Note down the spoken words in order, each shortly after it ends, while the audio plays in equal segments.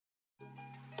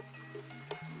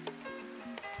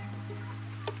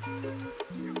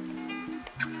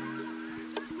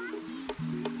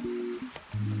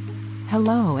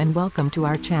Hello and welcome to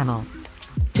our channel.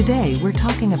 Today we're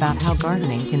talking about how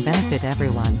gardening can benefit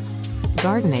everyone.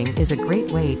 Gardening is a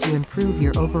great way to improve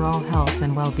your overall health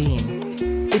and well-being.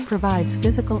 It provides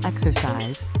physical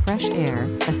exercise, fresh air,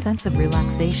 a sense of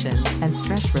relaxation, and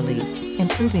stress relief,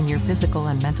 improving your physical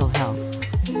and mental health.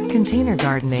 Container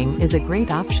gardening is a great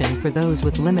option for those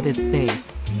with limited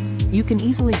space. You can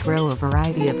easily grow a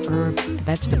variety of herbs,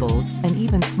 vegetables, and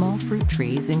even small fruit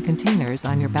trees in containers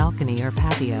on your balcony or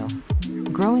patio.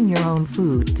 Growing your own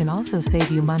food can also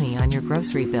save you money on your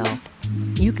grocery bill.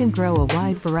 You can grow a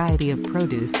wide variety of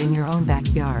produce in your own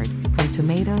backyard, from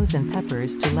tomatoes and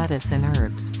peppers to lettuce and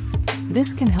herbs.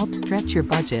 This can help stretch your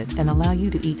budget and allow you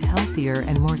to eat healthier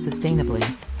and more sustainably.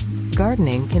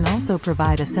 Gardening can also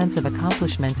provide a sense of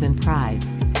accomplishment and pride.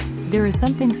 There is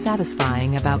something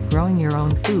satisfying about growing your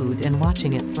own food and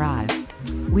watching it thrive.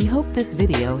 We hope this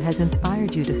video has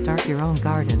inspired you to start your own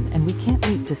garden, and we can't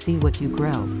wait to see what you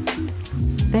grow.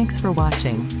 Thanks for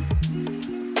watching.